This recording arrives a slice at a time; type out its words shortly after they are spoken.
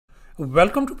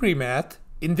Welcome to PreMath.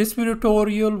 In this video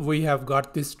tutorial, we have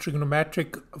got this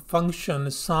trigonometric function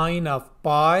sine of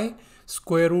pi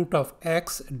square root of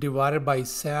x divided by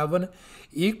 7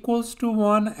 equals to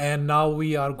 1, and now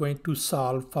we are going to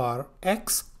solve for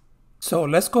x. So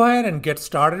let's go ahead and get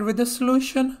started with the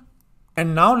solution.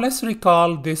 And now let's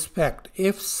recall this fact.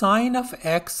 If sine of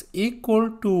x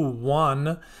equal to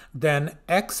 1, then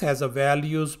x has a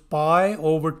values pi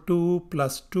over 2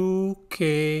 plus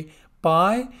 2k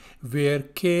pi, where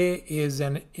k is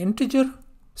an integer.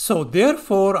 So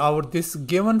therefore this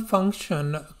given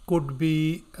function could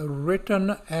be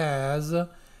written as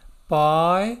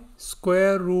pi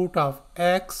square root of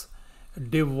x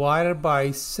divided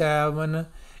by 7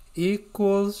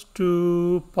 equals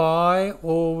to pi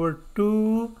over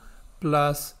 2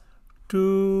 plus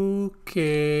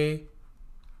 2k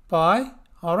pi.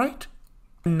 Alright,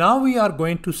 now we are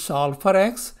going to solve for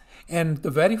x. And the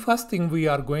very first thing we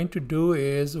are going to do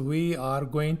is we are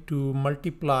going to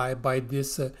multiply by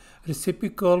this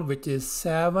reciprocal, which is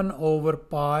 7 over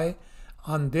pi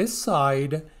on this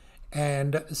side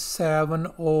and 7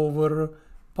 over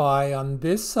pi on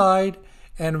this side.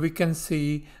 And we can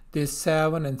see this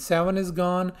 7 and 7 is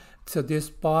gone. So this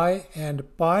pi and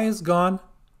pi is gone.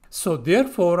 So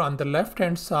therefore on the left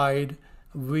hand side,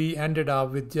 we ended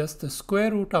up with just the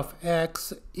square root of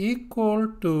x equal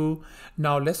to,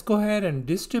 now let's go ahead and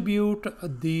distribute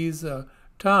these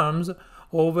terms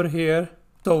over here.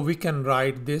 So we can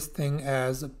write this thing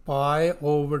as pi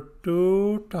over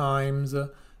 2 times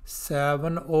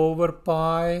 7 over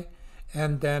pi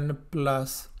and then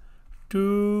plus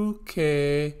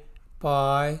 2k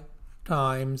pi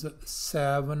times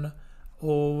 7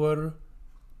 over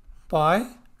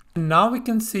pi. Now we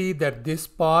can see that this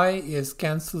pi is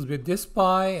cancels with this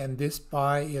pi and this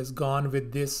pi is gone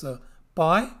with this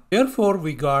pi. Therefore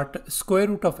we got square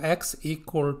root of x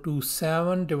equal to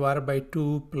 7 divided by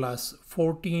 2 plus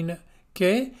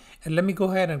 14k. And let me go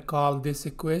ahead and call this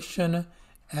equation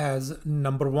as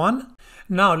number 1.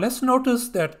 Now let's notice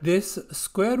that this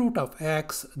square root of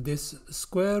x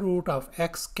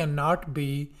cannot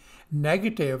be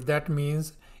negative. That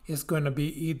means it's going to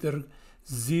be either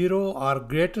 0 or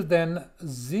greater than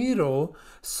 0.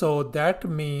 So that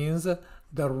means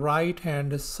the right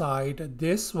hand side,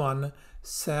 this one,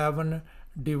 7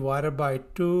 divided by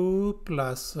 2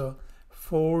 plus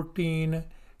 14k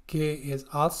is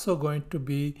also going to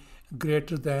be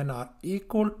greater than or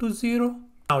equal to 0.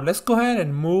 Now let's go ahead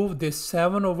and move this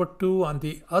 7 over 2 on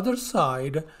the other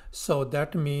side. So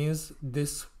that means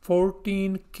this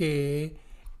 14k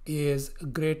is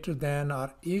greater than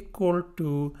or equal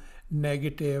to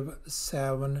negative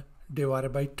 7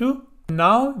 divided by 2.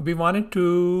 Now we wanted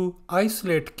to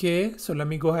isolate k, so let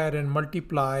me go ahead and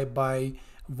multiply by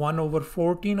 1 over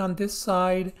 14 on this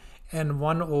side and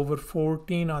 1 over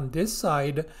 14 on this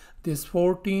side. This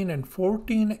 14 and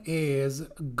 14 is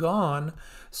gone,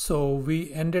 so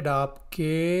we ended up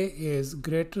k is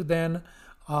greater than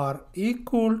or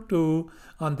equal to,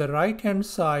 on the right hand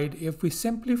side, if we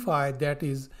simplify, that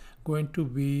is going to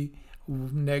be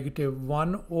negative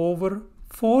 1 over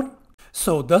 4.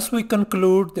 So thus we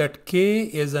conclude that k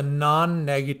is a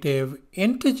non-negative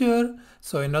integer.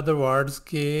 So in other words,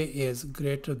 k is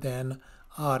greater than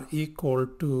or equal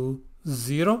to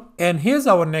 0. And here's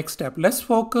our next step. Let's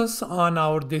focus on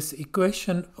this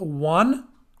equation 1.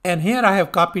 And here I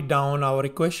have copied down our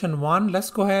equation 1.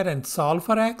 Let's go ahead and solve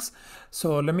for x.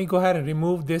 So let me go ahead and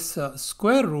remove this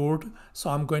square root. So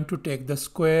I'm going to take the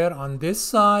square on this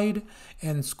side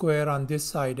and square on this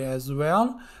side as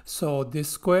well. So this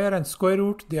square and square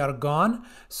root, they are gone.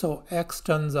 So x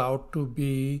turns out to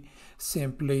be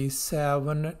simply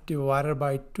 7 divided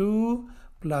by 2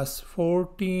 plus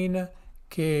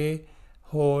 14k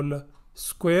whole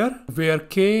square, where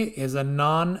k is a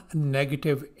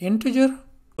non-negative integer.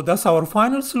 So thus our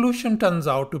final solution turns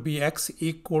out to be x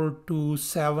equal to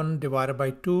 7 divided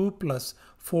by 2 plus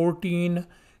 14k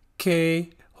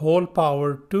whole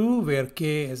power 2, where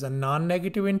k is a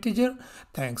non-negative integer.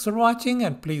 Thanks for watching,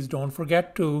 and please don't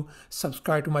forget to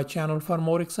subscribe to my channel for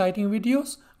more exciting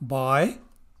videos. Bye.